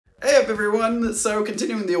everyone! So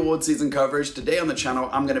continuing the award season coverage, today on the channel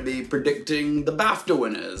I'm going to be predicting the Bafta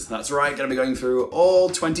winners. That's right, going to be going through all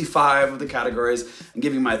 25 of the categories and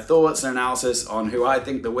giving my thoughts and analysis on who I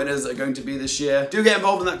think the winners are going to be this year. Do get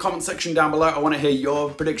involved in that comment section down below. I want to hear your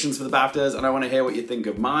predictions for the Baftas and I want to hear what you think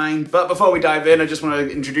of mine. But before we dive in, I just want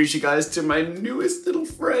to introduce you guys to my newest little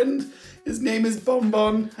friend. His name is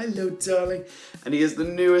Bonbon. Hello, darling. And he is the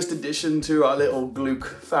newest addition to our little Gluck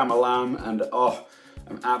family, and oh,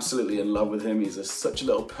 I'm absolutely in love with him. He's such a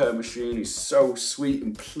little purr machine. He's so sweet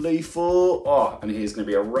and playful. Oh, and he's gonna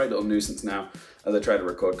be a right little nuisance now as I try to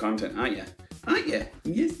record content, aren't you? Aren't you?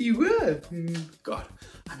 Yes, you were. God,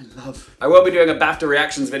 I'm in love. I will be doing a Bafta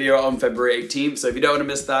reactions video on February 18th, so if you don't want to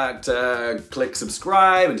miss that, click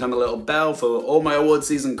subscribe and turn the little bell for all my award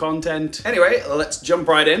season content. Anyway, let's jump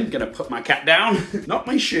right in. Gonna put my cat down, not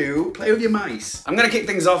my shoe, play with your mice. I'm gonna kick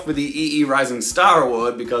things off with the EE Rising Star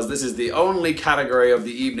Award because this is the only category of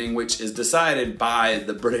the evening which is decided by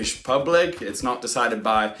the British public. It's not decided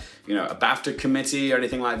by, you know, a Bafta committee or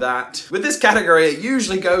anything like that. With this category, it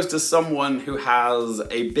usually goes to someone who has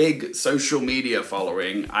a big social media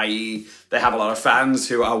following, i.e. they have a lot of fans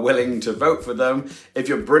who are willing to vote for them. If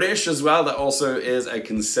you're British as well, that also is a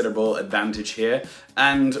considerable advantage here.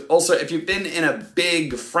 And also, if you've been in a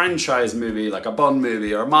big franchise movie, like a Bond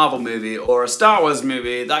movie or a Marvel movie or a Star Wars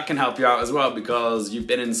movie, that can help you out as well because you've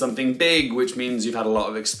been in something big, which means you've had a lot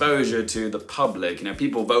of exposure to the public. You know,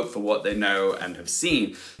 people vote for what they know and have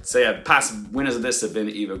seen. So yeah, past winners of this have been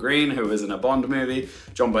Eva Green, who was in a Bond movie,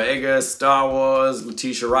 John Boyega, Star Wars,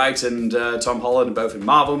 Letitia Wright and Tom Holland, both in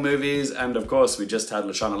Marvel movies. And of course, we just had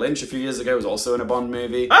Lashana Lynch a few years ago, who was also in a Bond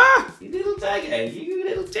movie. Ah, you little dagger, you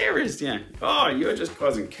little terrorist, yeah. Oh, you're just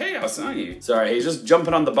causing chaos, aren't you? Sorry, he's just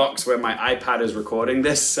jumping on the box where my iPad is recording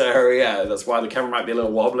this, so yeah, that's why the camera might be a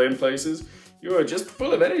little wobbly in places. You're just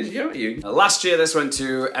full of energy, aren't you? Last year, this went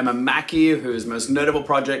to Emma Mackey, whose most notable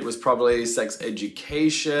project was probably Sex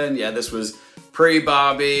Education. Yeah, this was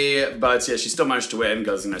pre-Barbie, but yeah, she still managed to win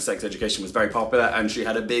because, you know, Sex Education was very popular and she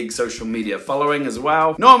had a big social media following as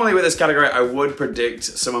well. Normally with this category, I would predict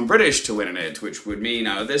someone British to win in it, which would mean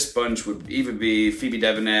out of this bunch would either be Phoebe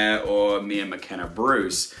Devonaire or Mia McKenna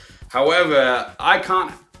Bruce. However, I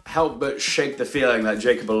can't help but shake the feeling that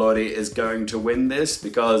Jacob Elordi is going to win this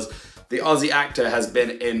because the Aussie actor has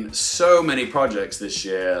been in so many projects this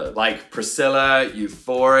year, like Priscilla,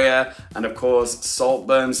 Euphoria, and of course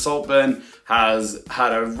Saltburn. Saltburn has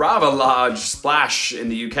had a rather large splash in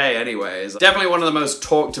the UK anyways. Definitely one of the most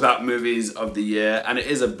talked about movies of the year, and it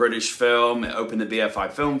is a British film. It opened the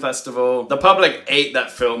BFI Film Festival. The public ate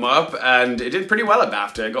that film up, and it did pretty well at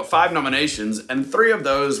BAFTA. It got 5 nominations, and 3 of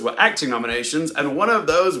those were acting nominations, and 1 of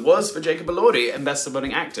those was for Jacob Elordi and Best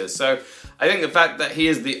Supporting Actor. So I think the fact that he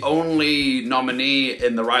is the only nominee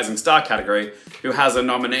in the Rising Star category who has a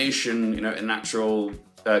nomination, you know, in actual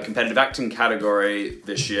competitive acting category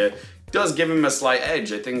this year does give him a slight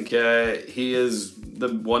edge. I think he is the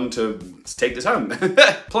one to take this home.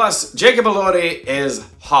 Plus, Jacob Elordi is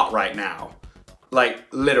hot right now. Like,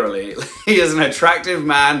 literally. He is an attractive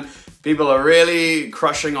man. People are really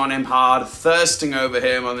crushing on him hard, thirsting over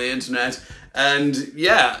him on the internet. And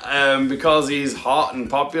yeah, because he's hot and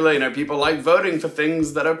popular, you know, people like voting for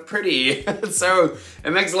things that are pretty. So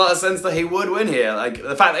it makes a lot of sense that he would win here. Like,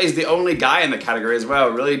 the fact that he's the only guy in the category as well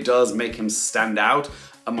really does make him stand out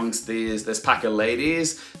amongst this pack of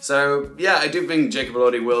ladies. So yeah, I do think Jacob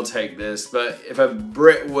Elordi will take this, but if a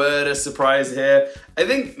Brit were to surprise here, I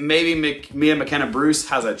think maybe Mia McKenna Bruce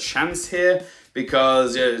has a chance here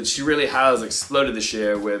because yeah, she really has exploded this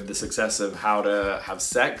year with the success of How to Have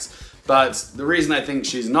Sex. But the reason I think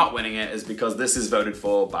she's not winning it is because this is voted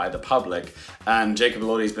for by the public. And Jacob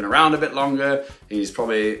Elordi's been around a bit longer. He's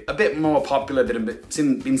probably a bit more popular,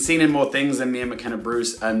 been seen in more things than Mia McKenna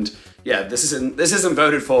Bruce. And yeah, this isn't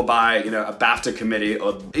voted for by, you know, a BAFTA committee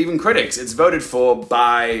or even critics. It's voted for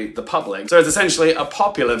by the public. So it's essentially a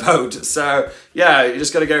popular vote. So yeah, you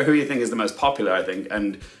just got to go who you think is the most popular, I think.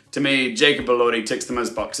 And to me, Jacob Elordi ticks the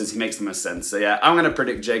most boxes, he makes the most sense. So yeah, I'm gonna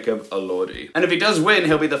predict Jacob Elordi. And if he does win,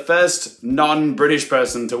 he'll be the first non-British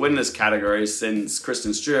person to win this category since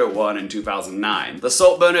Kristen Stewart won in 2009. The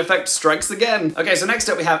Saltburn effect strikes again. Okay, so next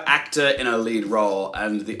up we have actor in a lead role,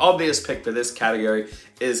 and the obvious pick for this category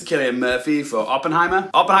is Cillian Murphy for Oppenheimer.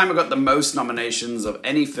 Oppenheimer got the most nominations of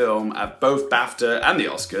any film at both BAFTA and the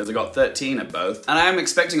Oscars. It got 13 at both. And I am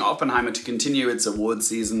expecting Oppenheimer to continue its award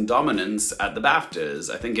season dominance at the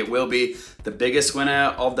BAFTAs. I think it will be the biggest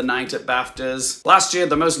winner of the night at BAFTAs. Last year,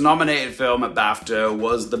 the most nominated film at BAFTA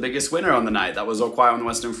was the biggest winner on the night. That was All Quiet on the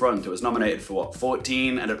Western Front. It was nominated for what,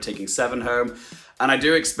 14, ended up taking 7 home. And I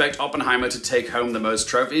do expect Oppenheimer to take home the most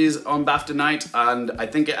trophies on Bafta night, and I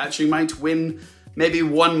think it actually might win maybe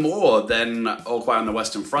one more than All Quiet on the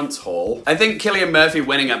Western Front's haul. I think Cillian Murphy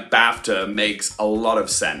winning at Bafta makes a lot of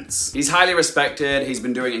sense. He's highly respected, he's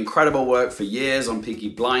been doing incredible work for years on Peaky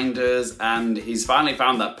Blinders, and he's finally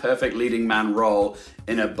found that perfect leading man role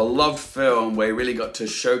in a beloved film where he really got to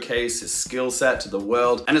showcase his skill set to the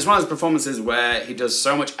world. And it's one of those performances where he does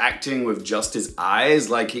so much acting with just his eyes,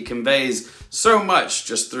 like he conveys so much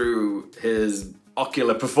just through his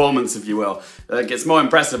ocular performance, if you will. It's more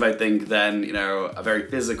impressive, I think, than, you know, a very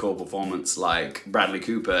physical performance like Bradley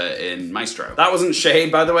Cooper in Maestro. That wasn't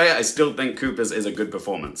shade, by the way. I still think Cooper's is a good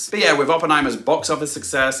performance. But yeah, with Oppenheimer's box office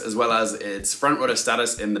success, as well as its frontrunner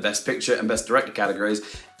status in the Best Picture and Best Director categories,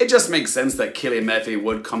 it just makes sense that Cillian Murphy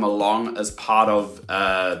would come along as part of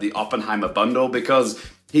the Oppenheimer bundle, because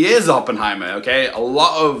he is Oppenheimer, okay? A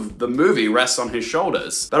lot of the movie rests on his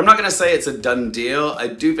shoulders. But I'm not gonna say it's a done deal. I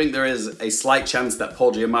do think there is a slight chance that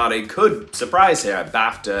Paul Giamatti could surprise here at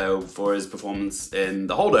Bafta for his performance in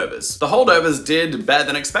The Holdovers. The Holdovers did better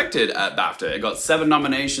than expected at Bafta. It got 7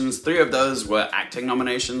 nominations, 3 of those were acting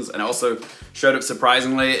nominations, and it also showed up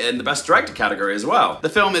surprisingly in the Best Director category as well. The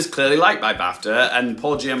film is clearly liked by Bafta, and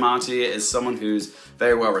Paul Giamatti is someone who's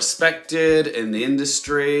very well respected in the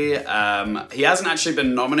industry. He hasn't actually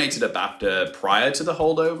been nominated at Bafta prior to The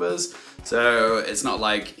Holdovers, so it's not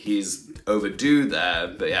like he's overdue there.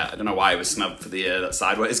 But yeah, I don't know why he was snubbed for the year that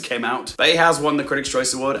Sideways came out. But he has won the Critics'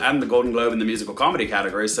 Choice Award and the Golden Globe in the musical comedy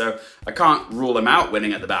category, so I can't rule him out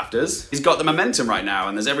winning at the Baftas. He's got the momentum right now,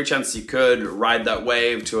 and there's every chance he could ride that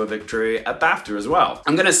wave to a victory at Bafta as well.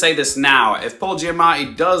 I'm gonna say this now, if Paul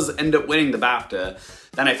Giamatti does end up winning the Bafta,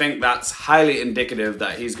 then I think that's highly indicative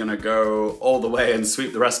that he's gonna go all the way and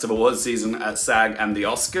sweep the rest of awards season at SAG and the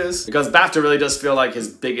Oscars, because Bafta really does feel like his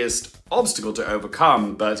biggest obstacle to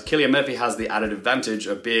overcome, but Cillian Murphy has the added advantage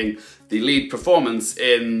of being the lead performance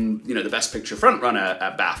in, you know, the Best Picture frontrunner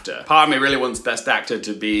at Bafta. Part of me really wants Best Actor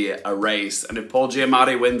to be a race, and if Paul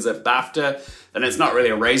Giamatti wins at Bafta, then it's not really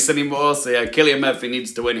a race anymore. So yeah, Cillian Murphy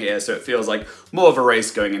needs to win here, so it feels like more of a race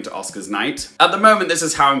going into Oscars night. At the moment, this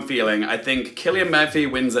is how I'm feeling. I think Cillian Murphy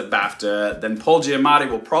wins at Bafta, then Paul Giamatti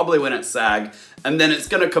will probably win at SAG, and then it's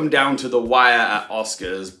gonna come down to the wire at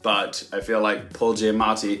Oscars, but I feel like Paul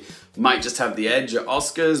Giamatti might just have the edge at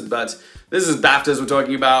Oscars, but this is Baftas we're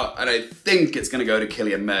talking about, and I think it's gonna go to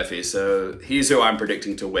Cillian Murphy, so he's who I'm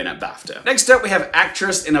predicting to win at Bafta. Next up, we have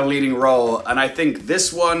Actress in a Leading Role, and I think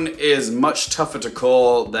this one is much tougher to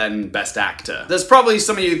call than Best Actor. There's probably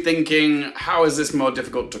some of you thinking, how is this more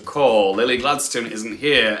difficult to call? Lily Gladstone isn't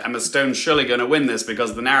here. Emma Stone's surely gonna win this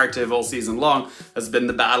because the narrative all season long has been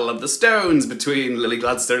the battle of the Stones between Lily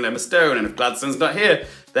Gladstone and Emma Stone, and if Gladstone's not here,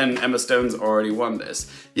 then Emma Stone's already won this.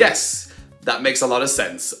 Yes, that makes a lot of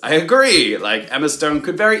sense. I agree, like Emma Stone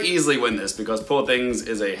could very easily win this because Poor Things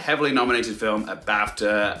is a heavily nominated film at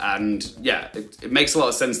Bafta, and yeah, it makes a lot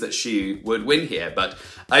of sense that she would win here, but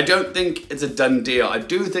I don't think it's a done deal. I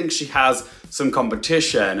do think she has some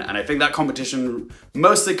competition, and I think that competition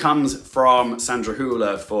mostly comes from Sandra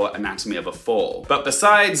Hüller for Anatomy of a Fall. But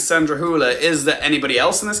besides Sandra Hüller, is there anybody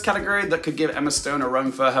else in this category that could give Emma Stone a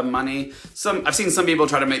run for her money? I've seen some people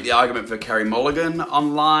try to make the argument for Carey Mulligan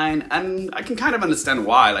online, and I can kind of understand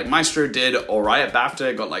why. Like, Maestro did all right at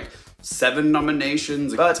BAFTA, it got like 7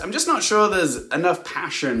 nominations, but I'm just not sure there's enough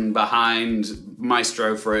passion behind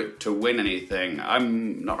Maestro for it to win anything.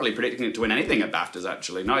 I'm not really predicting it to win anything at BAFTAs,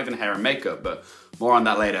 actually, not even hair and makeup, but more on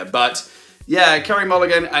that later. But yeah, Carey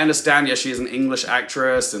Mulligan, I understand, yeah, she is an English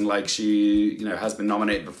actress, and like she, you know, has been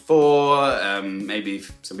nominated before. Maybe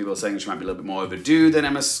some people are saying she might be a little bit more overdue than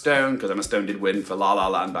Emma Stone, because Emma Stone did win for La La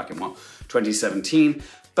Land back in, what, 2017.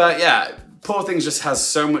 But yeah, Poor Things just has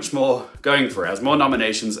so much more going for it. It has more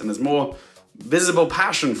nominations and there's more visible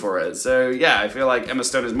passion for it. So yeah, I feel like Emma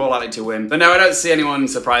Stone is more likely to win. But no, I don't see anyone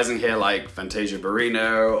surprising here like Fantasia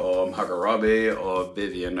Barrino or Margot Robbie or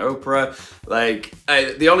Vivian Oprah. Like,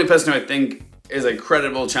 the only person who I think is a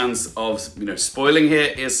credible chance of, you know, spoiling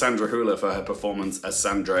here is Sandra Hüller for her performance as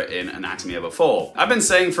Sandra in Anatomy of a Fall. I've been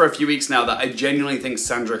saying for a few weeks now that I genuinely think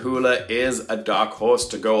Sandra Hüller is a dark horse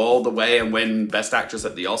to go all the way and win Best Actress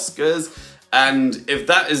at the Oscars. And if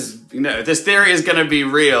that is, you know, if this theory is gonna be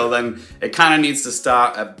real, then it kind of needs to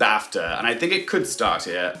start at BAFTA. And I think it could start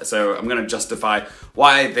here. So I'm gonna justify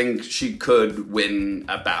why I think she could win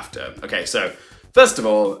at BAFTA. Okay, so first of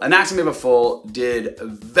all, Anatomy of a Fall did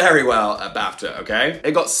very well at BAFTA, okay?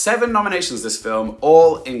 It got 7 nominations, this film,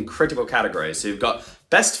 all in critical categories. So you've got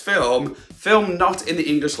Best Film, Film Not in the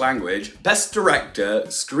English Language, Best Director,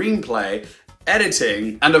 Screenplay,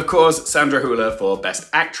 editing, and of course, Sandra Hüller for Best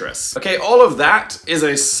Actress. Okay, all of that is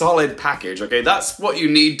a solid package, okay? That's what you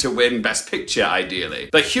need to win Best Picture, ideally.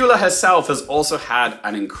 But Hüller herself has also had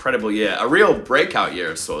an incredible year. A real breakout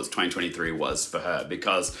year of sorts 2023 was for her,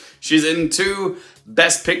 because she's in 2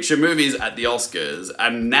 Best Picture movies at the Oscars,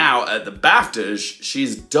 and now at the Baftas,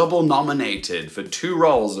 she's double nominated for 2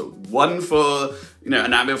 roles. One for,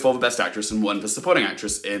 Anatomy of a Fall for Best Actress, and one for Supporting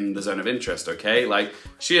Actress in The Zone of Interest, okay? Like,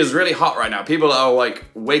 she is really hot right now. People are, like,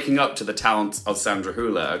 waking up to the talent of Sandra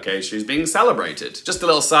Hüller, okay? She's being celebrated. Just a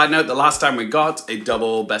little side note, the last time we got a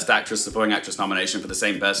double Best Actress, Supporting Actress nomination for the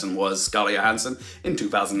same person was Scarlett Johansson in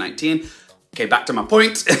 2019. Okay, back to my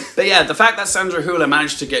point. But yeah, the fact that Sandra Hüller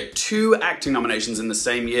managed to get 2 acting nominations in the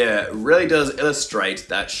same year really does illustrate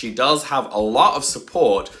that she does have a lot of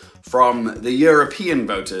support from the European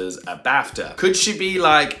voters at Bafta. Could she be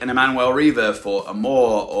like an Emmanuelle Riva for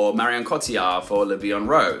Amour or Marion Cotillard for Le Vie en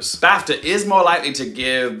Rose? Bafta is more likely to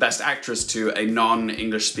give Best Actress to a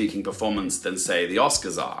non-English speaking performance than, say, the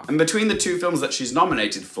Oscars are. And between the 2 films that she's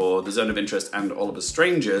nominated for, The Zone of Interest and All of Us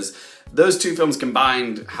Strangers, those 2 films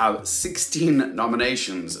combined have 16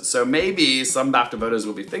 nominations. So maybe some Bafta voters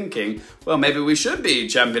will be thinking, well, maybe we should be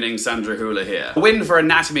championing Sandra Hüller here. The win for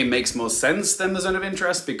Anatomy makes more sense than The Zone of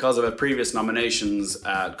Interest because of her previous nominations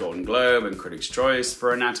at Golden Globe and Critics' Choice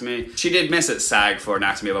for Anatomy. She did miss at SAG for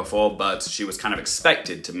Anatomy of a Fall, but she was kind of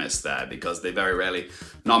expected to miss there because they very rarely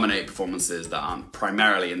nominate performances that aren't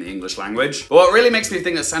primarily in the English language. But what really makes me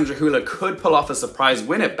think that Sandra Hüller could pull off a surprise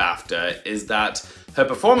win at Bafta is that her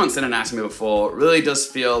performance in Anatomy of a Fall really does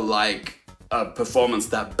feel like a performance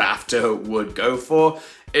that Bafta would go for.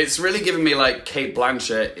 It's really giving me like Cate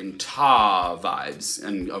Blanchett in Tar vibes,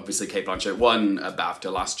 and obviously Cate Blanchett won a BAFTA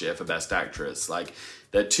last year for Best Actress. Like,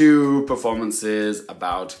 they're 2 performances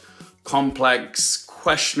about complex,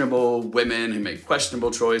 questionable women who make questionable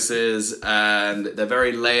choices, and they're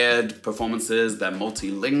very layered performances, they're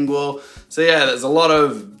multilingual. So yeah, there's a lot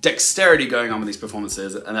of dexterity going on with these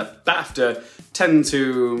performances, and that BAFTA tend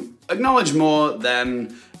to acknowledge more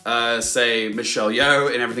than say Michelle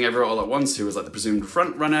Yeoh in Everything Everywhere All at Once, who was like the presumed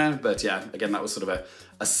front runner. But yeah, again, that was sort of a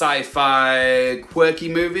sci-fi quirky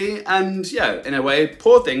movie, and yeah, in a way,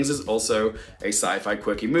 Poor Things is also a sci-fi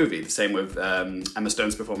quirky movie. The same with Emma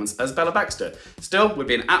Stone's performance as Bella Baxter. Still, would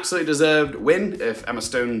be an absolutely deserved win if Emma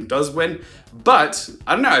Stone does win, but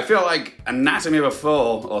I don't know, I feel like Anatomy of a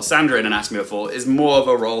Fall, or Sandra in Anatomy of a Fall, is more of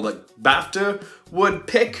a role that BAFTA would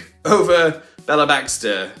pick over Bella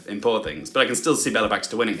Baxter in Poor Things. But I can still see Bella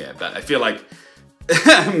Baxter winning here, but I feel like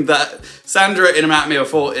that Sandra in Anatomy of a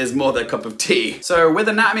Fall is more their cup of tea. So with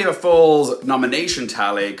Anatomy of a Fall's nomination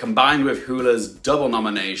tally combined with Hüller's double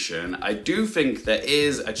nomination, I do think there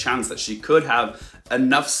is a chance that she could have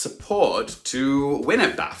enough support to win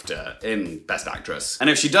at Bafta in Best Actress. And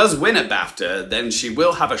if she does win at Bafta, then she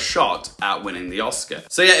will have a shot at winning the Oscar.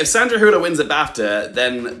 So yeah, if Sandra Hüller wins at Bafta,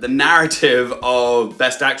 then the narrative of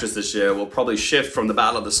Best Actress this year will probably shift from the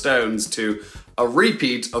Battle of the Stones to a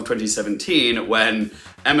repeat of 2017 when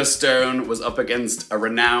Emma Stone was up against a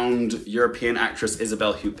renowned European actress,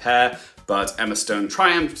 Isabelle Huppert, but Emma Stone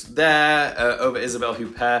triumphed there over Isabelle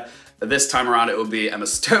Huppert. This time around it will be Emma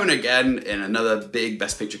Stone again in another big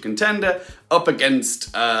Best Picture contender up against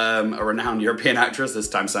a renowned European actress, this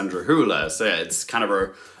time Sandra Hüller. So yeah, it's kind of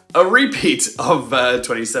a repeat of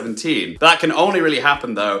 2017. But that can only really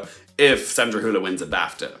happen though if Sandra Hüller wins at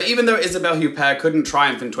Bafta. Even though Isabelle Huppert couldn't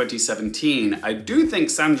triumph in 2017, I do think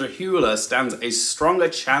Sandra Hüller stands a stronger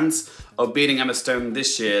chance of beating Emma Stone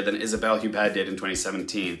this year than Isabelle Huppert did in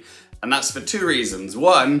 2017. And that's for 2 reasons.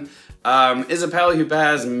 One, Isabelle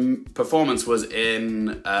Huppert's performance was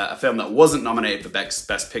in a film that wasn't nominated for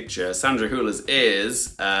Best Picture. Sandra Hüller's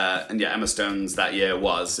is, and yeah, Emma Stone's that year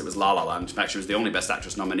was. It was La La Land. In fact, she was the only Best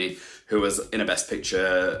Actress nominee who was in a Best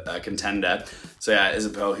Picture contender. So yeah,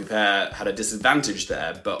 Isabelle Huppert had a disadvantage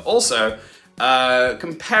there. But also,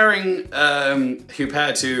 comparing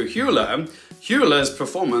Huppert to Hüller's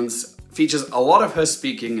performance features a lot of her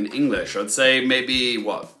speaking in English. I'd say maybe,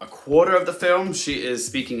 what, a quarter of the film she is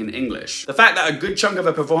speaking in English. The fact that a good chunk of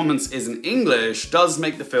her performance is in English does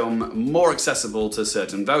make the film more accessible to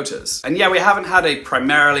certain voters. And yeah, we haven't had a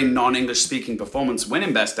primarily non-English speaking performance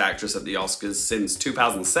winning Best Actress at the Oscars since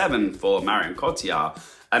 2007 for Marion Cotillard.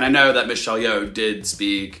 And I know that Michelle Yeoh did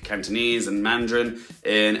speak Cantonese and Mandarin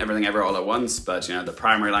in Everything Everywhere All at Once, but you know, the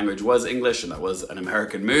primary language was English and that was an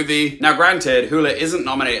American movie. Now granted, Hüller isn't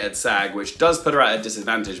nominated at SAG, which does put her at a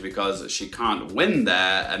disadvantage because she can't win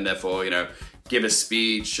there and therefore, you know, give a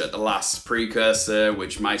speech at the last precursor,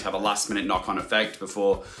 which might have a last minute knock-on effect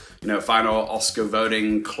before final Oscar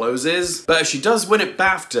voting closes. But if she does win at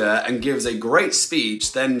Bafta and gives a great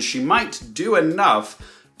speech, then she might do enough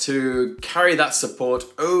to carry that support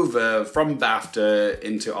over from Bafta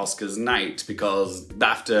into Oscars night, because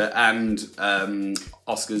Bafta and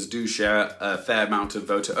Oscars do share a fair amount of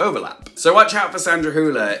voter overlap. So watch out for Sandra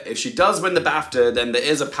Hüller. If she does win the Bafta, then there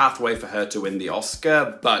is a pathway for her to win the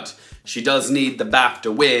Oscar, but she does need the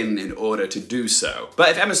Bafta win in order to do so. But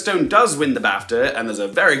if Emma Stone does win the Bafta, and there's a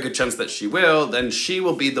very good chance that she will, then she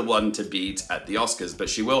will be the one to beat at the Oscars, but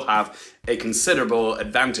she will have a considerable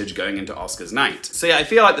advantage going into Oscars night. So yeah, I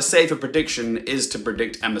feel like the safer prediction is to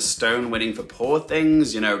predict Emma Stone winning for Poor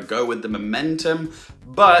Things, go with the momentum,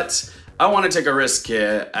 but I want to take a risk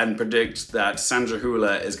here and predict that Sandra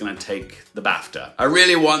Hüller is going to take the Bafta. I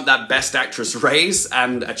really want that Best Actress race,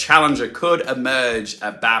 and a challenger could emerge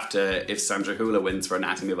at Bafta if Sandra Hüller wins for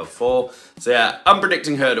Anatomy of a Fall. So yeah, I'm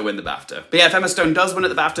predicting her to win the Bafta. But yeah, if Emma Stone does win at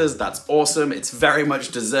the Baftas, that's awesome. It's very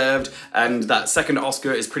much deserved, and that second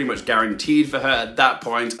Oscar is pretty much guaranteed for her at that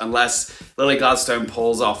point, unless Lily Gladstone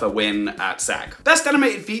pulls off a win at SAG. Best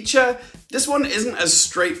Animated Feature. This one isn't as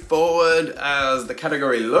straightforward as the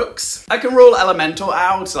category looks. I can rule Elemental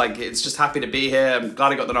out, it's just happy to be here. I'm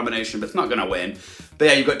glad I got the nomination, but it's not gonna win. But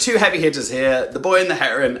yeah, you've got two heavy hitters here, The Boy and the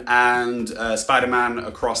Heron and Spider-Man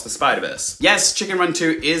Across the Spider-Verse. Yes, Chicken Run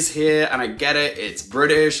 2 is here, and I get it, it's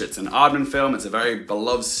British, it's an Aardman film, it's a very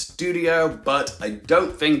beloved studio, but I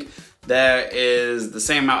don't think there is the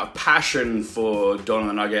same amount of passion for Dawn of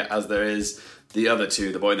the Nugget as there is the other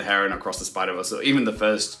two, The Boy and the Heron, Across the Spider-Verse, or even the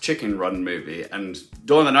first Chicken Run movie. And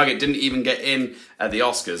Dawn of the Nugget didn't even get in at the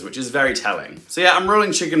Oscars, which is very telling. So yeah, I'm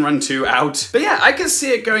ruling Chicken Run 2 out. But yeah, I can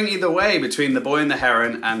see it going either way between The Boy and the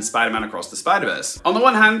Heron and Spider-Man Across the Spider-Verse. On the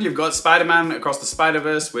one hand, you've got Spider-Man Across the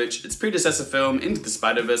Spider-Verse, which its predecessor film, Into the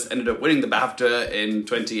Spider-Verse, ended up winning the BAFTA in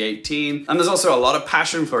 2018. And there's also a lot of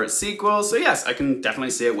passion for its sequel, so yes, I can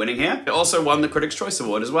definitely see it winning here. It also won the Critics' Choice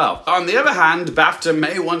Award as well. On the other hand, BAFTA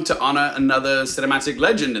may want to honor another cinematic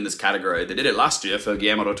legend in this category. They did it last year for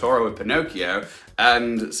Guillermo del Toro with Pinocchio,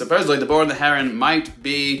 and supposedly The Boy and the Heron might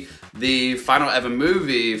be the final ever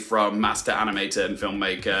movie from master animator and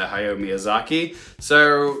filmmaker Hayao Miyazaki,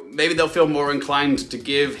 so maybe they'll feel more inclined to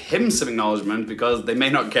give him some acknowledgement because they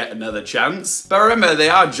may not get another chance. But remember, they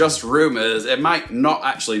are just rumors. It might not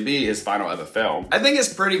actually be his final ever film. I think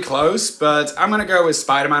it's pretty close, but I'm gonna go with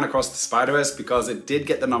Spider-Man Across the Spider-Verse because it did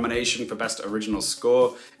get the nomination for Best Original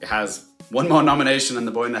Score. It has one more nomination than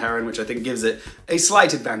The Boy and the Heron, which I think gives it a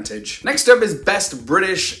slight advantage. Next up is Best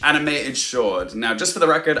British Animated Short. Now, just for the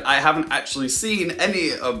record, I haven't actually seen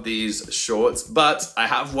any of these shorts, but I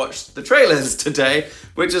have watched the trailers today,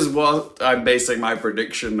 which is what I'm basing my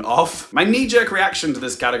prediction off. My knee-jerk reaction to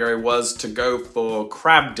this category was to go for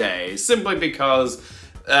Crab Day, simply because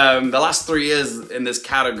the last 3 years in this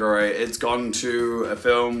category, it's gone to a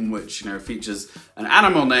film which, features an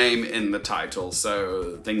animal name in the title.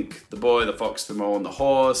 So think The Boy, the Fox, the Mole, and the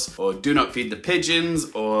Horse, or Do Not Feed the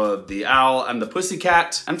Pigeons, or The Owl and the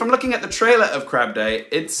Pussycat. And from looking at the trailer of Crab Day,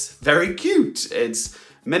 it's very cute. It's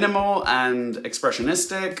minimal and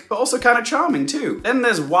expressionistic, but also kind of charming too. Then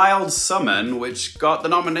there's Wild Summon, which got the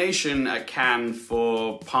nomination at Cannes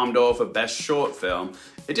for Palme d'Or for Best Short Film.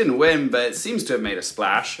 It didn't win, but it seems to have made a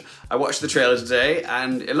splash. I watched the trailer today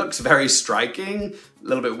and it looks very striking, a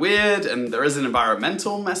little bit weird, and there is an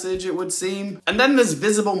environmental message, it would seem. And then there's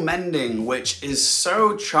Visible Mending, which is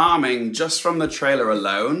so charming just from the trailer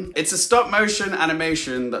alone. It's a stop motion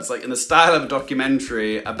animation that's in the style of a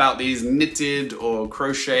documentary about these knitted or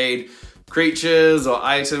crocheted creatures or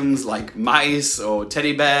items like mice or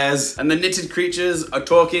teddy bears, and the knitted creatures are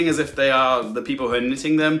talking as if they are the people who are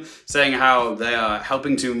knitting them, saying how they are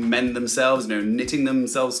helping to mend themselves, knitting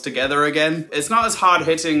themselves together again. It's not as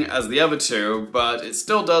hard-hitting as the other two, but it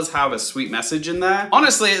still does have a sweet message in there.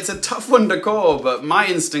 Honestly, it's a tough one to call, but my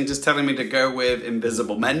instinct is telling me to go with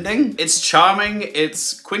Invisible Mending. It's charming,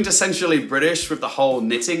 it's quintessentially British with the whole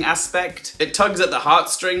knitting aspect. It tugs at the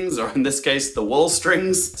heartstrings, or in this case, the wool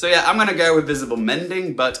strings. So yeah, I'm gonna go with Visible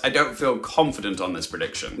Mending, but I don't feel confident on this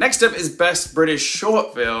prediction. Next up is Best British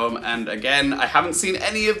Short Film, and again, I haven't seen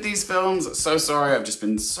any of these films, so sorry, I've just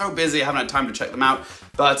been so busy, I haven't had time to check them out.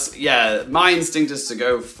 But yeah, my instinct is to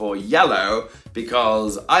go for Yellow,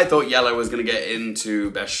 because I thought Yellow was gonna get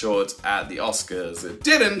into Best Short at the Oscars. It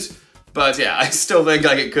didn't, but yeah, I still think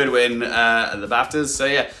it could win at the BAFTAs, so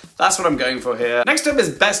yeah, that's what I'm going for here. Next up is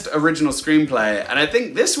Best Original Screenplay, and I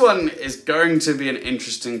think this one is going to be an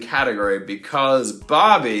interesting category because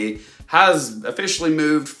Barbie has officially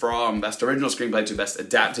moved from Best Original Screenplay to Best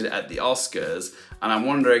Adapted at the Oscars, and I'm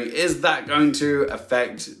wondering, is that going to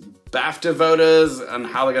affect BAFTA voters and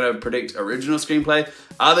how they're gonna predict original screenplay.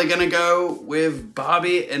 Are they gonna go with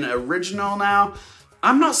Barbie in original now?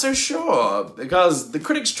 I'm not so sure, because the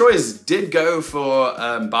Critics' Choice did go for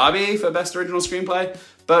Barbie for Best Original Screenplay,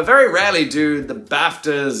 but very rarely do the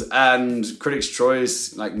BAFTAs and Critics'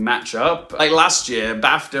 Choice like match up. Like last year,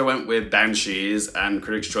 BAFTA went with Banshees and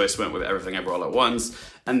Critics' Choice went with Everything Ever All at Once.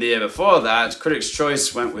 And the year before that, Critics'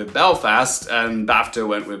 Choice went with Belfast and BAFTA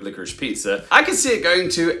went with Licorice Pizza. I could see it going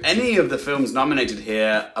to any of the films nominated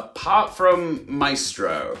here apart from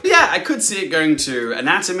Maestro. But yeah, I could see it going to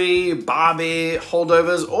Anatomy, Barbie,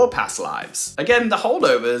 Holdovers, or Past Lives. Again, the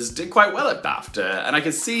Holdovers did quite well at BAFTA, and I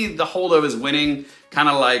could see the Holdovers winning, kind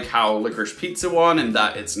of like how Licorice Pizza won, in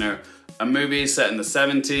that it's, you know, a movie set in the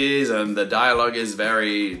 70s and the dialogue is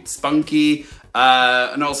very spunky.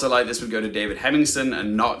 And also, like, this would go to David Hemmingson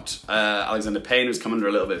and not Alexander Payne, who's come under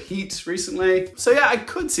a little bit of heat recently. So yeah, I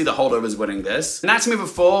could see the Holdovers winning this. Anatomy of a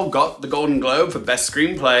Fall got the Golden Globe for Best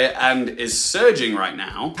Screenplay and is surging right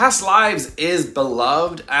now. Past Lives is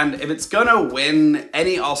beloved, and if it's gonna win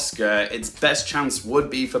any Oscar, its best chance would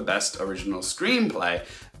be for Best Original Screenplay.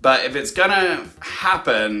 But if it's gonna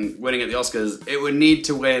happen, winning at the Oscars, it would need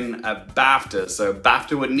to win a BAFTA, so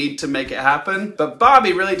BAFTA would need to make it happen. But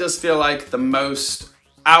Barbie really does feel like the most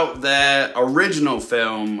out there original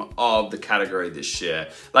film of the category this year.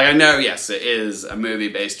 Like, I know, yes, it is a movie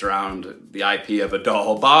based around the IP of a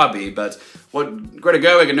doll, Barbie, but what Greta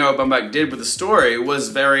Gerwig and Noah Baumbach did with the story was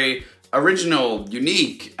very original,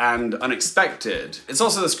 unique, and unexpected. It's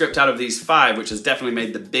also the script out of these 5 which has definitely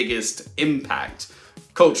made the biggest impact.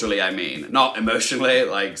 Culturally, I mean, not emotionally.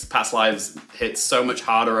 Like, Past Lives hits so much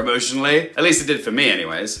harder emotionally. At least it did for me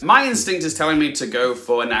anyways. My instinct is telling me to go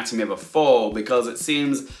for Anatomy of a Fall because it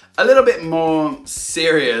seems a little bit more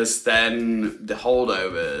serious than the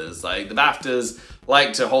Holdovers. Like, the BAFTAs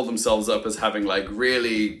like to hold themselves up as having like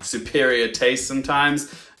really superior taste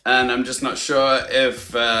sometimes, and I'm just not sure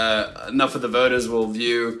if enough of the voters will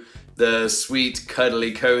view the sweet,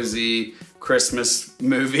 cuddly, cozy Christmas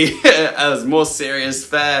movie as more serious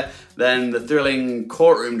fare than the thrilling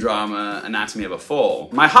courtroom drama Anatomy of a Fall.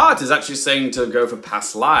 My heart is actually saying to go for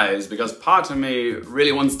Past Lives because part of me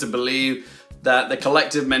really wants to believe that the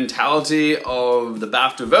collective mentality of the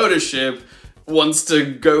BAFTA votership wants to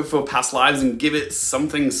go for Past Lives and give it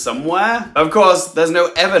something somewhere. Of course, there's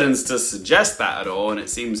no evidence to suggest that at all, and it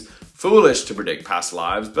seems foolish to predict Past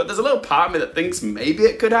Lives, but there's a little part of me that thinks maybe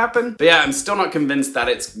it could happen. But yeah, I'm still not convinced that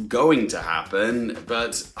it's going to happen,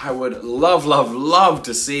 but I would love, love, love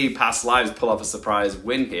to see Past Lives pull off a surprise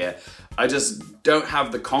win here. I just don't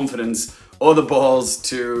have the confidence or the balls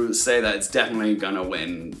to say that it's definitely gonna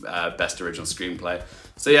win Best Original Screenplay.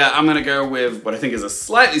 So yeah, I'm gonna go with what I think is a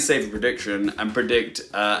slightly safer prediction and predict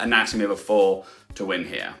Anatomy of a Fall to win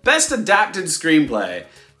here. Best Adapted Screenplay.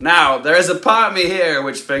 Now, there is a part of me here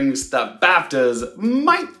which thinks that BAFTAs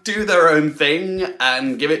might do their own thing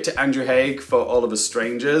and give it to Andrew Haigh for All of Us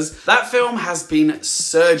Strangers. That film has been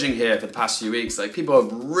surging here for the past few weeks. Like, people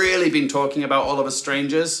have really been talking about All of Us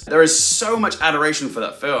Strangers. There is so much adoration for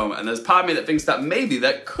that film, and there's part of me that thinks that maybe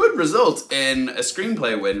that could result in a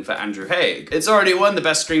screenplay win for Andrew Haigh. It's already won the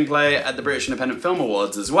Best Screenplay at the British Independent Film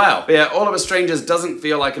Awards as well. But yeah, All of Us Strangers doesn't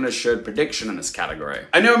feel like an assured prediction in this category.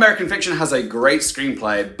 I know American Fiction has a great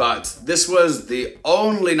screenplay, but this was the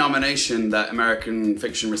only nomination that American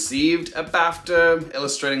Fiction received at BAFTA,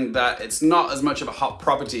 illustrating that it's not as much of a hot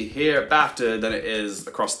property here at BAFTA than it is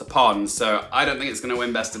across the pond, so I don't think it's gonna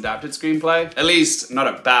win Best Adapted Screenplay. At least, not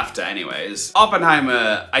at BAFTA anyways.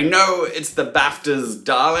 Oppenheimer, I know it's the BAFTA's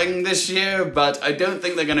darling this year, but I don't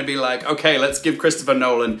think they're gonna be like, okay, let's give Christopher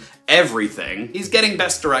Nolan everything. He's getting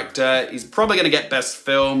Best Director, he's probably gonna get Best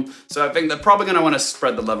Film, so I think they're probably gonna wanna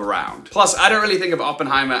spread the love around. Plus, I don't really think of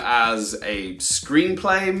Oppenheimer as a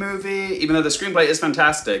screenplay movie, even though the screenplay is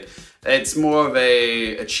fantastic. It's more of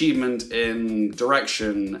a achievement in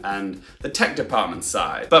direction and the tech department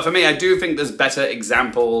side. But for me, I do think there's better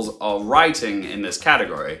examples of writing in this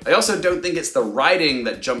category. I also don't think it's the writing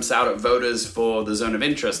that jumps out at voters for the zone of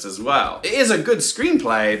interest as well. It is a good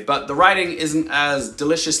screenplay, but the writing isn't as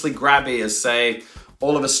deliciously grabby as, say,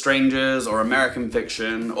 All of Us Strangers or American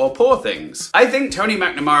Fiction or Poor Things. I think Tony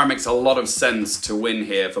McNamara makes a lot of sense to win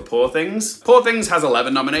here for Poor Things. Poor Things has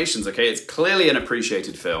 11 nominations, okay? It's clearly an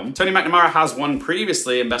appreciated film. Tony McNamara has won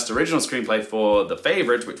previously in Best Original Screenplay for The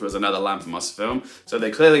Favourite, which was another Lanthimos film, so they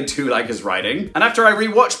clearly do like his writing. And after I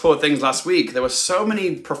rewatched Poor Things last week, there were so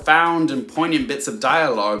many profound and poignant bits of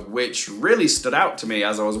dialogue which really stood out to me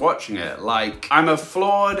as I was watching it, like, "I'm a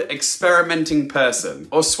flawed, experimenting person,"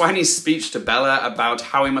 or Swinee's speech to Bella about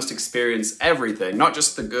how he must experience everything, not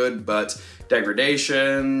just the good, but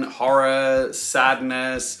degradation, horror,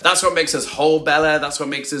 sadness. That's what makes us whole, Bella. That's what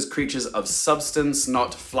makes us creatures of substance,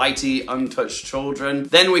 not flighty, untouched children.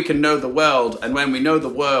 Then we can know the world, and when we know the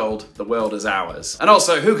world is ours. And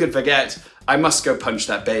also, who could forget, I must go punch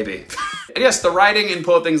that baby. And yes, the writing in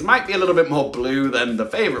Poor Things might be a little bit more blue than the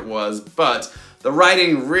favorite was, but the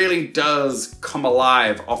writing really does come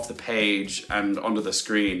alive off the page and onto the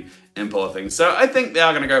screen in Poor Things. So I think they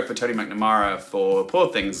are going to go for Tony McNamara for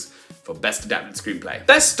Poor Things for Best Adapted Screenplay.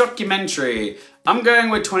 Best Documentary. I'm going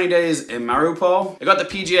with 20 Days in Mariupol. It got the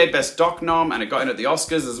PGA Best Doc nom and it got in at the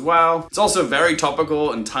Oscars as well. It's also very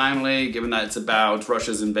topical and timely given that it's about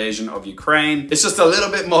Russia's invasion of Ukraine. It's just a little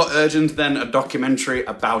bit more urgent than a documentary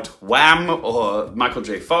about Wham or Michael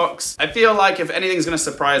J. Fox. I feel like if anything's gonna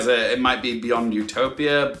surprise it might be Beyond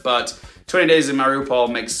Utopia, but 20 Days in Mariupol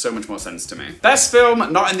makes so much more sense to me. Best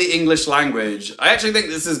film not in the English language. I actually think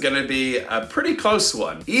this is gonna be a pretty close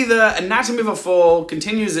one. Either Anatomy of a Fall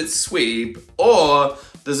continues its sweep, or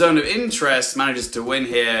The Zone of Interest manages to win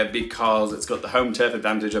here because it's got the home turf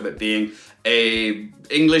advantage of it being a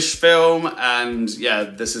English film, and yeah,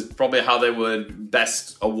 this is probably how they would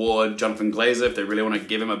best award Jonathan Glazer if they really want to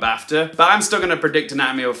give him a Bafta. But I'm still going to predict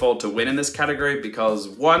Anatomy of a Fall to win in this category because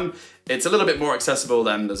one, it's a little bit more accessible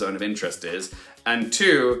than The Zone of Interest is, and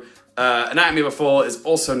two, Anatomy of a Fall is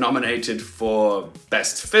also nominated for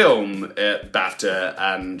Best Film at Bafta,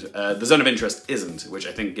 and The Zone of Interest isn't, which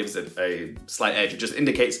I think gives it a slight edge. It just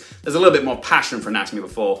indicates there's a little bit more passion for Anatomy of a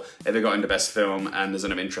Fall if it got into Best Film and The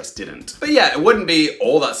Zone of Interest didn't. But yeah, it wouldn't be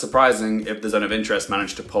all that surprising if The Zone of Interest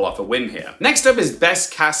managed to pull off a win here. Next up is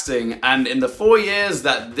Best Casting, and in the 4 years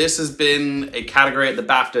that this has been a category at the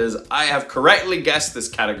Baftas, I have correctly guessed this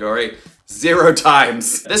category 0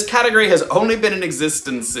 times. This category has only been in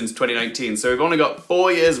existence since 2019, so we've only got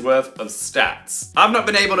 4 years worth of stats. I've not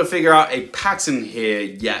been able to figure out a pattern here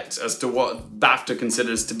yet as to what BAFTA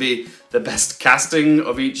considers to be the best casting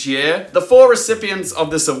of each year. The 4 recipients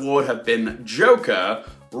of this award have been Joker,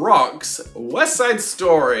 Rocks, West Side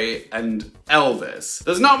Story, and Elvis.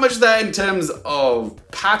 There's not much there in terms of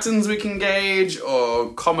patterns we can gauge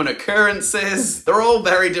or common occurrences. They're all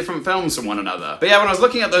very different films from one another. But yeah, when I was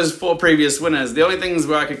looking at those 4 previous winners, the only things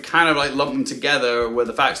where I could kind of like lump them together were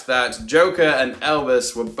the fact that Joker and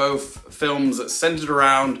Elvis were both films that centered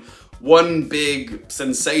around one big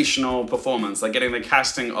sensational performance, like getting the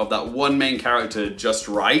casting of that one main character just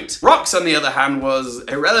right. Rocks, on the other hand, was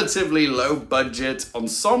a relatively low budget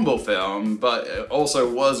ensemble film, but it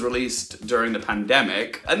also was released during the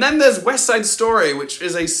pandemic. And then there's West Side Story, which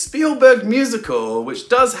is a Spielberg musical, which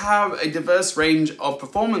does have a diverse range of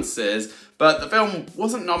performances, but the film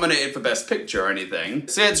wasn't nominated for Best Picture or anything.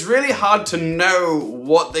 So it's really hard to know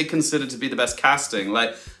what they consider to be the best casting.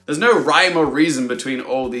 Like, there's no rhyme or reason between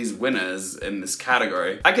all these winners in this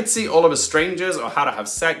category. I could see All of Us Strangers or How to Have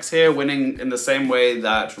Sex here winning in the same way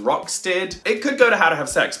that Rocks did. It could go to How to Have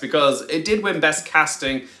Sex because it did win Best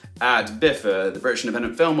Casting at BIFA, the British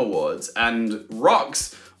Independent Film Awards, and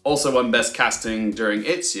Rocks also won Best Casting during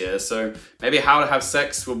its year, so maybe How to Have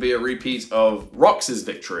Sex will be a repeat of Rox's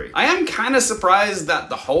victory. I am kind of surprised that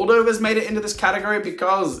The Holdovers made it into this category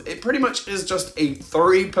because it pretty much is just a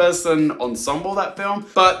 3-person ensemble, that film,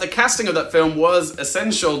 but the casting of that film was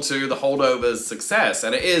essential to The Holdovers' success,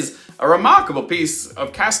 and it is a remarkable piece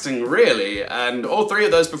of casting, really, and all 3 of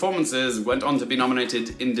those performances went on to be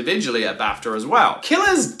nominated individually at BAFTA as well.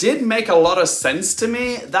 Killers did make a lot of sense to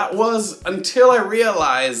me. That was until I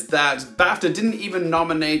realized that BAFTA didn't even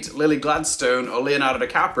nominate Lily Gladstone or Leonardo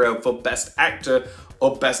DiCaprio for Best Actor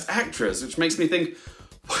or Best Actress, which makes me think,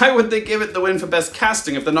 why would they give it the win for Best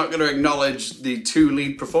Casting if they're not going to acknowledge the 2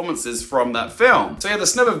 lead performances from that film? So yeah, the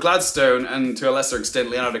snub of Gladstone, and to a lesser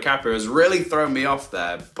extent Leonardo DiCaprio, has really thrown me off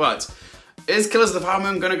there, but is Killers of the Flower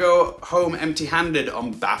Moon going to go home empty-handed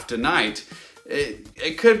on BAFTA night?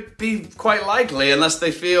 It could be quite likely, unless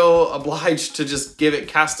they feel obliged to just give it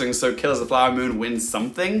casting so Killers of the Flower Moon wins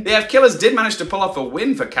something. Yeah, if Killers did manage to pull off a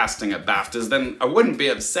win for casting at BAFTAs, then I wouldn't be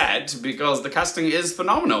upset, because the casting is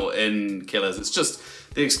phenomenal in Killers. It's just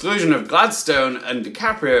the exclusion of Gladstone and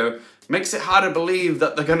DiCaprio makes it hard to believe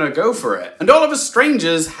that they're gonna go for it. And All of Us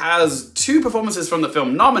Strangers has 2 performances from the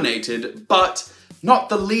film nominated, but not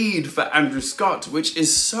the lead for Andrew Scott, which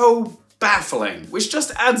is so baffling, which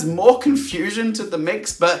just adds more confusion to the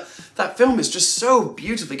mix, but that film is just so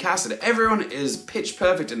beautifully casted. Everyone is pitch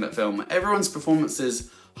perfect in that film. Everyone's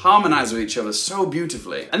performances harmonize with each other so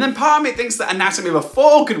beautifully. And then part of me thinks that Anatomy of a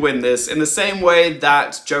Fall could win this in the same way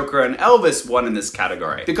that Joker and Elvis won in this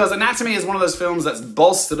category. Because Anatomy is one of those films that's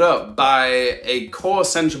bolstered up by a core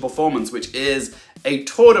central performance, which is a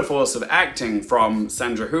tour de force of acting from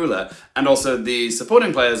Sandra Hüller, and also the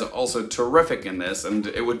supporting players are also terrific in this, and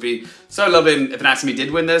it would be so lovely if Anatomy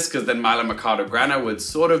did win this, because then Milo Mercado-Grana would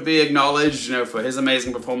sort of be acknowledged, you know, for his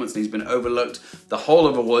amazing performance, and he's been overlooked the whole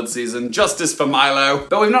of award season. Justice for Milo.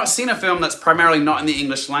 But we've not seen a film that's primarily not in the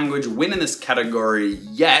English language win in this category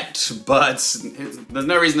yet, but there's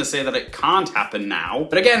no reason to say that it can't happen now.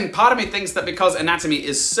 But again, part of me thinks that because Anatomy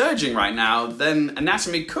is surging right now, then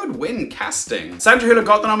Anatomy could win casting. Sandra Hüller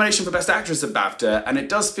got the nomination for Best Actress at Bafta, and it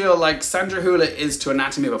does feel like Sandra Hüller is to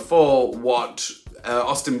Anatomy before what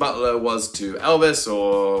Austin Butler was to Elvis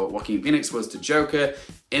or Joaquin Phoenix was to Joker,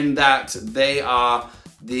 in that they are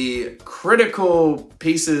the critical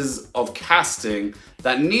pieces of casting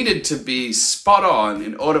that needed to be spot on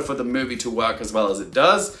in order for the movie to work as well as it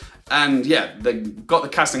does. And yeah, they got the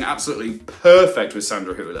casting absolutely perfect with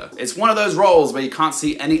Sandra Hüller. It's one of those roles where you can't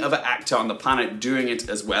see any other actor on the planet doing it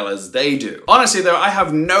as well as they do. Honestly though, I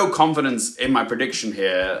have no confidence in my prediction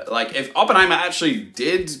here. Like, if Oppenheimer actually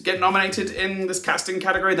did get nominated in this casting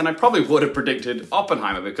category, then I probably would have predicted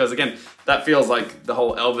Oppenheimer, because again, that feels like the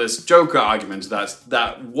whole Elvis Joker argument,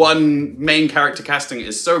 that one main character casting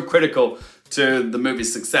is so critical to the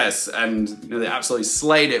movie's success, and you know, they absolutely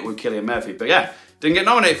slayed it with Cillian Murphy. But yeah, didn't get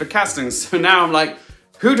nominated for casting, so now I'm like,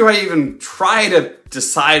 who do I even try to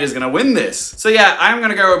decide is gonna win this? So yeah, I'm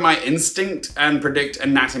gonna go with my instinct and predict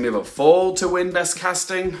Anatomy of a Fall to win Best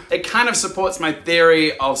Casting. It kind of supports my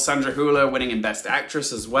theory of Sandra Hüller winning in Best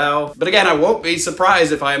Actress as well. But again, I won't be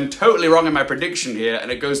surprised if I am totally wrong in my prediction here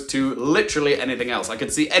and it goes to literally anything else. I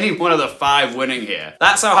could see any one of the 5 winning here.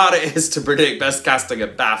 That's how hard it is to predict Best Casting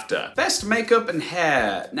at Bafta. Best Makeup and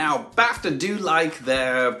Hair. Now, Bafta do like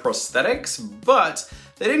their prosthetics, but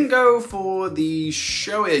they didn't go for the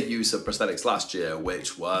showier use of prosthetics last year,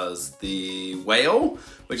 which was the whale,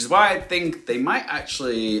 which is why I think they might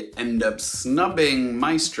actually end up snubbing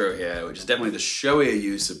Maestro here, which is definitely the showier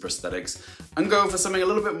use of prosthetics, and go for something a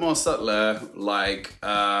little bit more subtler, like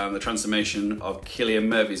the transformation of Cillian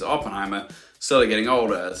Murphy's Oppenheimer, slowly getting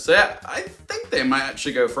older. So yeah, I think they might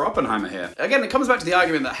actually go for Oppenheimer here. Again, it comes back to the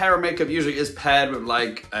argument that hair and makeup usually is paired with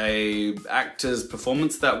like a actor's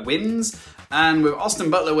performance that wins. And with Austin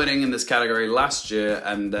Butler winning in this category last year,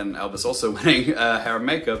 and then Elvis also winning hair and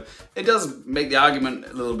makeup, it does make the argument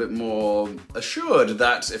a little bit more assured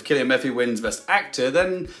that if Cillian Murphy wins Best Actor,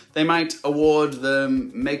 then they might award the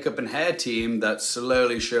makeup and hair team that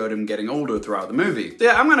slowly showed him getting older throughout the movie. So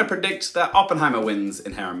yeah, I'm gonna predict that Oppenheimer wins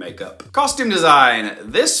in hair and makeup. Costume design.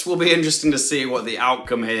 This will be interesting to see what the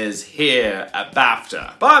outcome is here at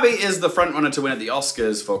Bafta. Barbie is the frontrunner to win at the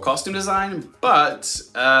Oscars for costume design, but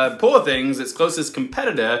Poor Things, its closest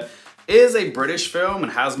competitor, is a British film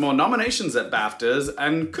and has more nominations at BAFTAs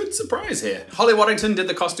and could surprise here. Holly Waddington did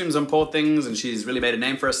the costumes on Poor Things, and she's really made a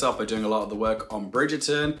name for herself by doing a lot of the work on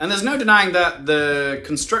Bridgerton. And there's no denying that the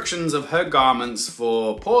constructions of her garments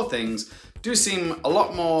for Poor Things do seem a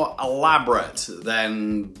lot more elaborate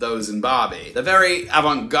than those in Barbie. They're very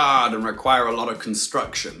avant-garde and require a lot of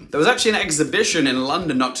construction. There was actually an exhibition in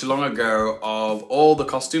London not too long ago of all the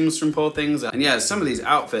costumes from Poor Things, and yeah, some of these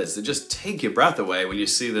outfits, they just take your breath away when you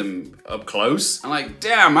see them up close. I'm like,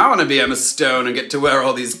 damn, I wanna be Emma Stone and get to wear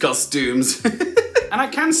all these costumes. And I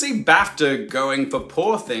can see Bafta going for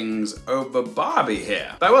Poor Things over Barbie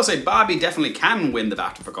here. But I will say Barbie definitely can win the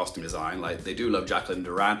Bafta for costume design. Like, they do love Jacqueline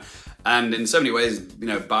Duran. And in so many ways, you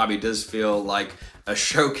know, Barbie does feel like a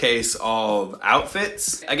showcase of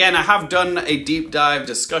outfits. Again, I have done a deep dive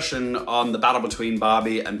discussion on the battle between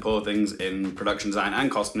Barbie and Poor Things in production design and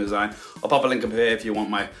costume design. I'll pop a link up here if you want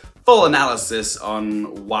my full analysis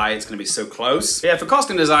on why it's gonna be so close. But yeah, for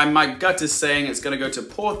costume design, my gut is saying it's gonna go to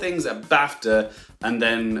Poor Things at Bafta, and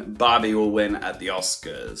then Barbie will win at the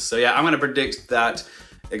Oscars. So yeah, I'm gonna predict that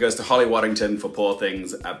it goes to Holly Waddington for Poor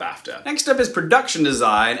Things at Bafta. Next up is production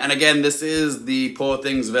design, and again, this is the Poor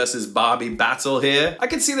Things versus Barbie battle here. I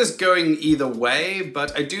could see this going either way,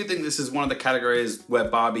 but I do think this is one of the categories where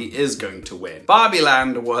Barbie is going to win.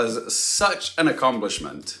 Barbieland was such an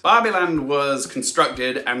accomplishment. Barbieland was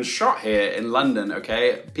constructed and shot here in London,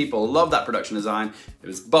 okay? People love that production design. It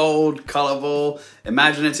was bold, colorful,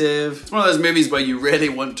 imaginative. It's one of those movies where you really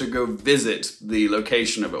want to go visit the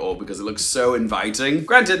location of it all because it looks so inviting.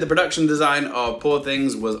 Granted, the production design of Poor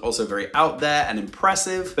Things was also very out there and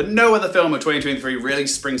impressive, but no other film of 2023 really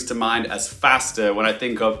springs to mind as faster when I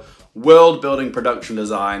think of world-building production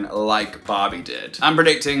design like Barbie did. I'm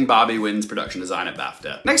predicting Barbie wins production design at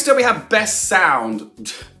Bafta. Next up we have Best Sound.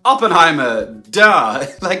 Oppenheimer, duh.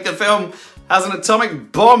 Like, the film has an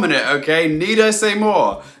atomic bomb in it, okay? Need I say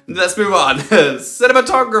more? Let's move on.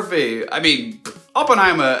 Cinematography. I mean,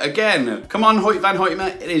 Oppenheimer, again. Come on, Hoyt van Hoytema,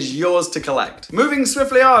 it is yours to collect. Moving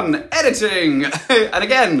swiftly on, editing. And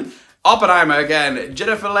again, Oppenheimer again.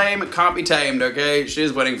 Jennifer Lame can't be tamed, okay?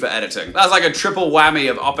 She's winning for editing. That's like a triple whammy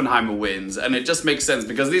of Oppenheimer wins, and it just makes sense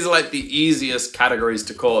because these are like the easiest categories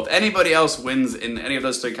to call. If anybody else wins in any of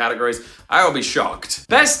those three categories, I will be shocked.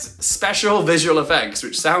 Best special visual effects,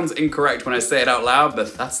 which sounds incorrect when I say it out loud,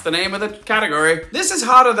 but that's the name of the category. This is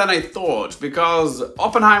harder than I thought because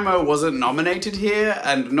Oppenheimer wasn't nominated here,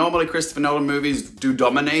 and normally Christopher Nolan movies do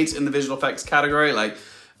dominate in the visual effects category, like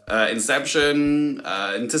Inception,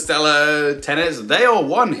 Interstellar, Tenet, they all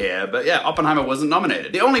won here, but yeah, Oppenheimer wasn't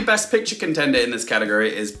nominated. The only Best Picture contender in this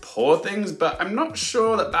category is Poor Things, but I'm not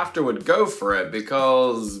sure that Bafta would go for it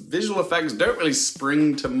because visual effects don't really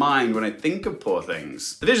spring to mind when I think of Poor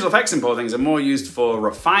Things. The visual effects in Poor Things are more used for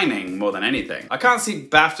refining more than anything. I can't see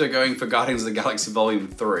Bafta going for Guardians of the Galaxy Volume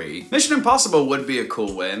 3. Mission Impossible would be a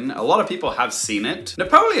cool win. A lot of people have seen it.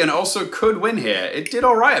 Napoleon also could win here. It did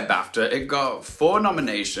alright at Bafta. It got 4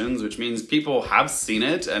 nominations, which means people have seen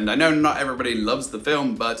it, and I know not everybody loves the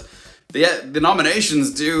film, but the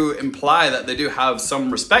nominations do imply that they do have some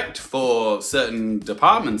respect for certain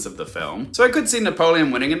departments of the film. So I could see Napoleon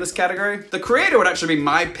winning in this category. The Creator would actually be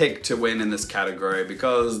my pick to win in this category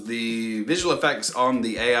because the visual effects on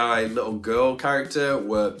the AI little girl character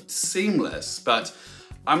were seamless, but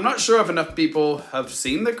I'm not sure if enough people have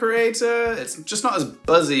seen The Creator. It's just not as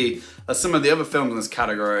buzzy as some of the other films in this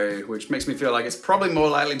category, which makes me feel like it's probably more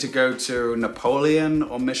likely to go to Napoleon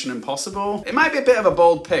or Mission Impossible. It might be a bit of a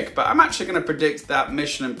bold pick, but I'm actually going to predict that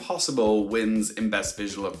Mission Impossible wins in Best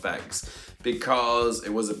Visual Effects because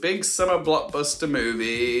it was a big summer blockbuster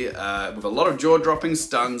movie with a lot of jaw-dropping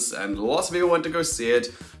stunts and lots of people went to go see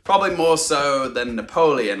it. Probably more so than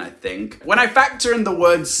Napoleon, I think. When I factor in the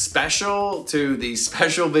word special to the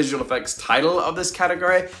special visual effects title of this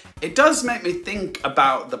category, it does make me think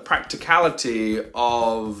about the practicality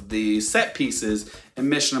of the set pieces in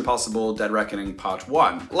Mission Impossible Dead Reckoning Part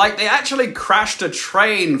 1. Like, they actually crashed a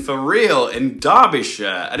train for real in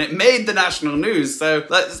Derbyshire, and it made the national news, so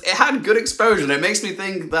it had good exposure, and it makes me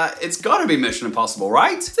think that it's gotta be Mission Impossible,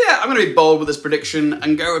 right? So yeah, I'm gonna be bold with this prediction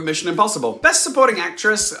and go with Mission Impossible. Best Supporting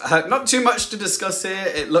Actress, not too much to discuss here.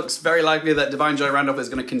 It looks very likely that Divine Joy Randolph is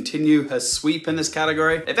gonna continue her sweep in this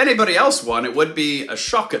category. If anybody else won, it would be a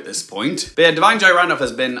shock at this point. But yeah, Divine Joy Randolph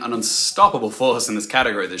has been an unstoppable force in this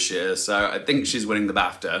category this year, so I think she's winning the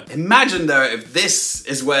Bafta. Imagine though if this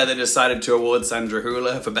is where they decided to award Sandra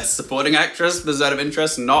Hüller for Best Supporting Actress for Zone of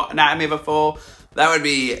Interest, not Anatomy of a Fall. That would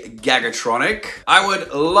be Gagatronic. I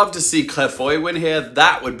would love to see Claire Foy win here.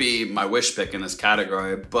 That would be my wish pick in this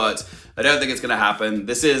category, but I don't think it's gonna happen.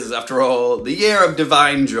 This is, after all, the year of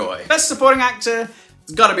Divine Joy. Best Supporting Actor,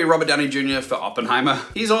 it's gotta be Robert Downey Jr. for Oppenheimer.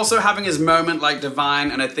 He's also having his moment like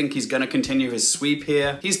Divine, and I think he's gonna continue his sweep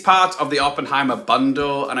here. He's part of the Oppenheimer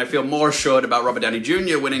bundle, and I feel more assured about Robert Downey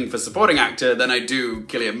Jr. winning for Supporting Actor than I do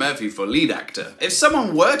Cillian Murphy for Lead Actor. If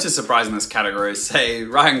someone were to surprise in this category, say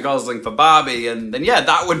Ryan Gosling for Barbie, and then yeah,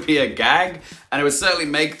 that would be a gag, and it would certainly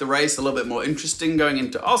make the race a little bit more interesting going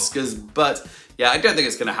into Oscars, but yeah, I don't think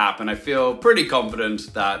it's gonna happen. I feel pretty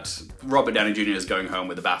confident that Robert Downey Jr. is going home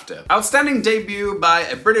with the Bafta. Outstanding debut by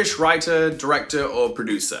a British writer, director, or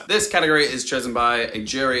producer. This category is chosen by a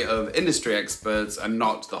jury of industry experts and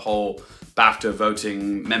not the whole Bafta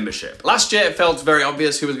voting membership. Last year, it felt very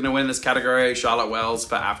obvious who was gonna win this category. Charlotte Wells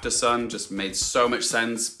for Aftersun just made so much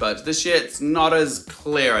sense, but this year it's not as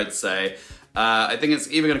clear, I'd say. I think it's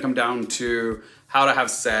either gonna come down to How to Have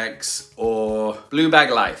Sex or Blue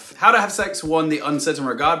Bag Life. How to Have Sex won the Uncertain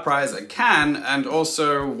Regard Prize at Cannes and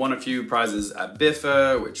also won a few prizes at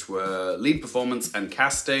BIFA, which were lead performance and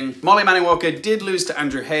casting. Molly Manning Walker did lose to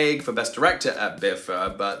Andrew Haigh for Best Director at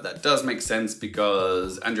BIFA, but that does make sense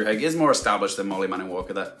because Andrew Haigh is more established than Molly Manning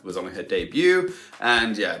Walker. That was only her debut,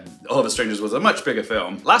 and yeah, All of Us Strangers was a much bigger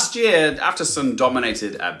film. Last year, Aftersun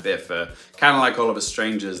dominated at BIFA, kind of like All of Us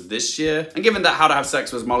Strangers this year, and given that How to Have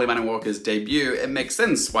Sex was Molly Manning Walker's debut, it makes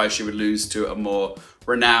sense why she would lose to a more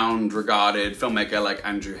renowned, regarded filmmaker like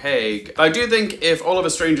Andrew Haigh. But I do think if All of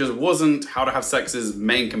Us Strangers wasn't How to Have Sex's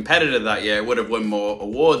main competitor that year, it would have won more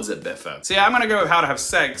awards at BIFA. So yeah, I'm gonna go with How to Have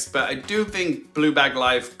Sex, but I do think Blue Bag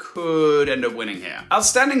Life could end up winning here.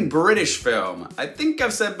 Outstanding British Film. I think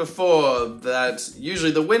I've said before that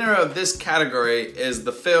usually the winner of this category is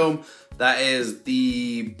the film that is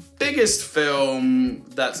the biggest film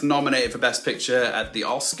that's nominated for Best Picture at the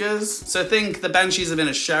Oscars. So think The Banshees of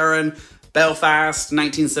Inisherin, Belfast,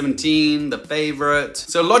 1917, The Favourite.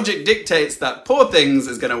 So logic dictates that Poor Things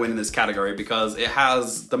is going to win in this category because it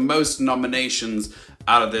has the most nominations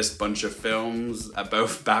out of this bunch of films at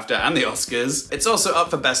both BAFTA and the Oscars. It's also up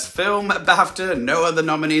for Best Film at BAFTA. No other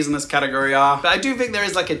nominees in this category are. But I do think there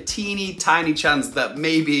is like a teeny tiny chance that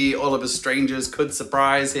maybe All of Us Strangers could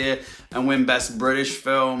surprise here and win Best British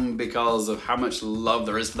Film because of how much love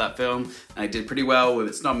there is for that film. And it did pretty well with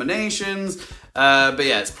its nominations. But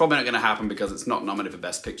yeah, it's probably not going to happen because it's not nominated for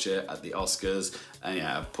Best Picture at the Oscars. And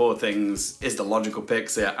yeah, Poor Things is the logical pick.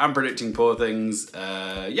 So yeah, I'm predicting Poor Things.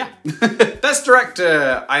 Yeah. Best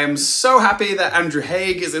Director. I am so happy that Andrew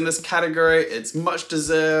Haigh is in this category. It's much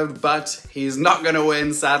deserved, but he's not going to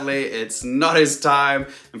win, sadly. It's not his time.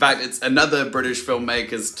 In fact, it's another British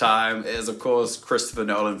filmmaker's time. It is, of course, Christopher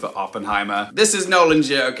Nolan for Oppenheimer. This is Nolan's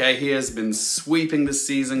year, okay? He has been sweeping this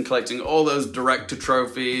season, collecting all those director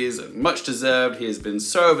trophies. Much deserved. He has been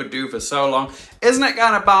so overdue for so long. Isn't it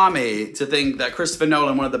kind of balmy to think that Christopher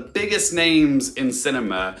Nolan, one of the biggest names in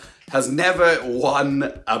cinema, has never won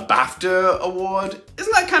a BAFTA award?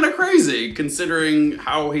 Isn't that kind of crazy, considering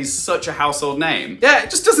how he's such a household name? Yeah, it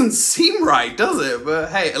just doesn't seem right, does it?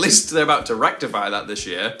 But hey, at least they're about to rectify that this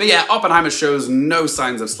year. But yeah, Oppenheimer shows no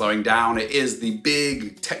signs of slowing down. It is the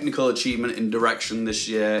big technical achievement in direction this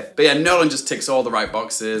year. But yeah, Nolan just ticks all the right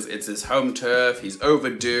boxes. It's his home turf. He's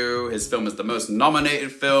overdue. His film is the most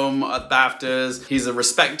nominated film at BAFTAs. He's a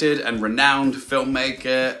respected and renowned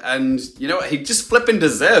filmmaker. And you know what? He just flipping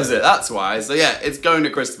deserves it. That's why. So yeah, it's going to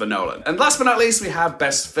Christopher Nolan. And last but not least, we have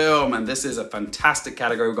Best Film, and this is a fantastic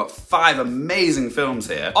category. We've got 5 amazing films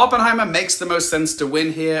here. Oppenheimer makes the most sense to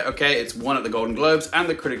win here, okay? It's won at the Golden Globes and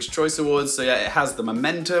the Critics' Choice Awards, so yeah, it has the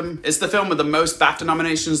momentum. It's the film with the most BAFTA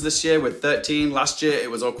nominations this year with 13. Last year, it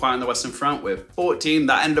was All Quiet on the Western Front with 14.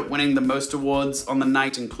 That ended up winning the most awards on the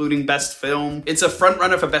night, including Best Film. It's a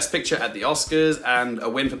frontrunner for Best Picture at the Oscars, and a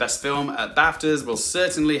win for Best Film at BAFTAs will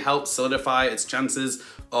certainly help solidify its chances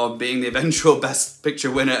of being the eventual Best Picture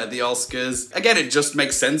winner at the Oscars. Again, it just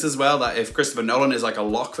makes sense as well that if Christopher Nolan is like a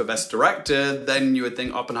lock for Best Director, then you would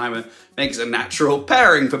think Oppenheimer makes a natural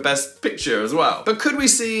pairing for Best Picture as well. But could we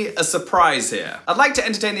see a surprise here? I'd like to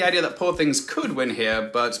entertain the idea that Poor Things could win here,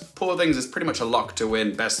 but Poor Things is pretty much a lock to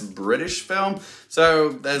win Best British Film, so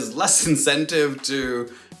there's less incentive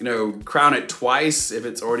to, you know, crown it twice if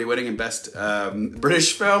it's already winning in Best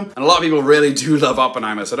British Film. And a lot of people really do love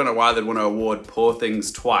Oppenheimer, so I don't know why they'd want to award Poor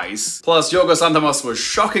Things twice. Plus, Yorgos Lanthimos was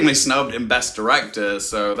shockingly snubbed in Best Director,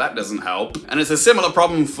 so that doesn't help. And it's a similar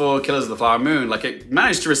problem for Killers of the Flower Moon. Like, it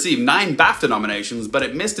managed to receive 9 BAFTA nominations, but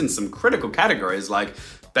it missed in some critical categories like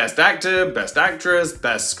Best Actor, Best Actress,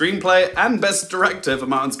 Best Screenplay, and Best Director for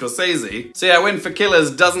Martin Scorsese. So yeah, a win for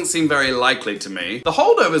Killers doesn't seem very likely to me. The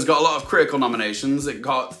Holdovers got a lot of critical nominations. It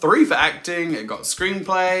got 3 for acting, it got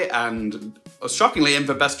Screenplay, and shockingly in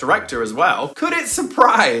for Best Director as well. Could it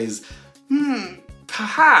surprise?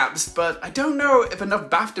 Perhaps, but I don't know if enough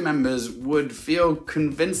BAFTA members would feel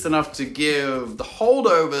convinced enough to give The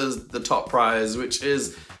Holdovers the top prize, which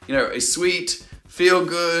is, you know, a sweet,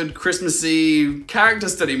 feel-good, Christmassy character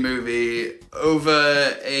study movie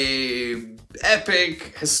over a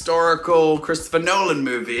epic, historical Christopher Nolan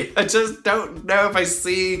movie. I just don't know if I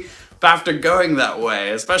see BAFTA going that way,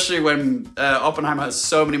 especially when Oppenheimer has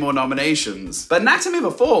so many more nominations. But Anatomy of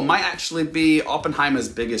a Fall might actually be Oppenheimer's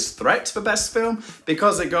biggest threat for Best Film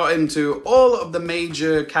because it got into all of the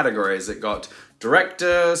major categories. It got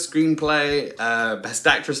Director, Screenplay, Best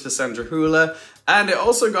Actress for Sandra Hüller, and it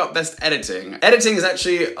also got Best Editing. Editing is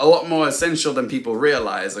actually a lot more essential than people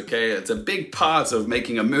realize, okay? It's a big part of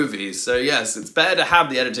making a movie, so yes, it's better to have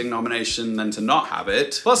the editing nomination than to not have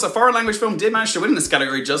it. Plus, a foreign language film did manage to win in this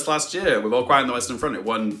category just last year with All Quiet on the Western Front. It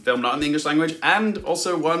won Film Not in the English Language and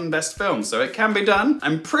also won Best Film, so it can be done.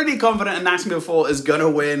 I'm pretty confident Anatomy of a Fall is gonna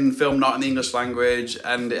win Film Not in the English Language,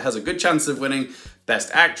 and it has a good chance of winning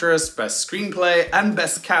Best Actress, Best Screenplay, and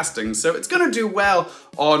Best Casting, so it's gonna do well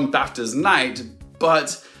on BAFTA's night,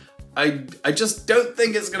 but I just don't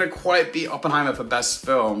think it's gonna quite beat Oppenheimer for Best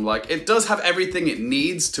Film. Like, it does have everything it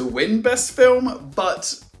needs to win Best Film,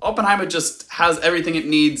 but Oppenheimer just has everything it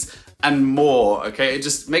needs and more, okay? It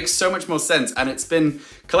just makes so much more sense, and it's been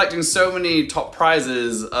collecting so many top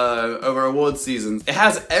prizes over award seasons. It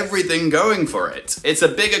has everything going for it. It's a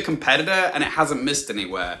bigger competitor, and it hasn't missed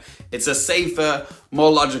anywhere. It's a safer, more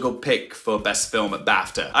logical pick for Best Film at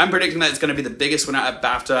BAFTA. I'm predicting that it's gonna be the biggest winner at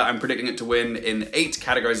BAFTA. I'm predicting it to win in 8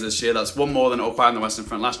 categories this year. That's 1 more than All Quiet on the Western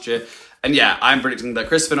Front last year. And yeah, I'm predicting that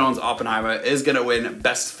Christopher Nolan's Oppenheimer is gonna win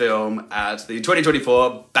Best Film at the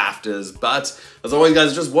 2024 Baftas. But as always,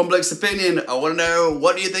 guys, just one bloke's opinion. I wanna know,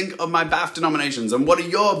 what do you think of my Bafta nominations? And what are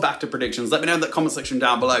your Bafta predictions? Let me know in the comment section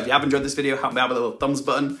down below. If you have enjoyed this video, help me out with a little thumbs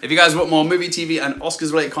button. If you guys want more movie, TV, and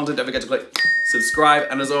Oscars related content, don't forget to click subscribe.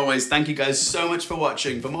 And as always, thank you guys so much for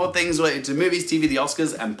watching. For more things related to movies, TV, the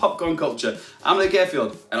Oscars, and popcorn culture, I'm Luke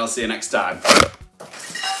Harefield, and I'll see you next time.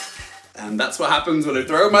 And that's what happens when I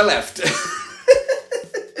throw my left.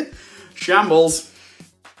 Shambles.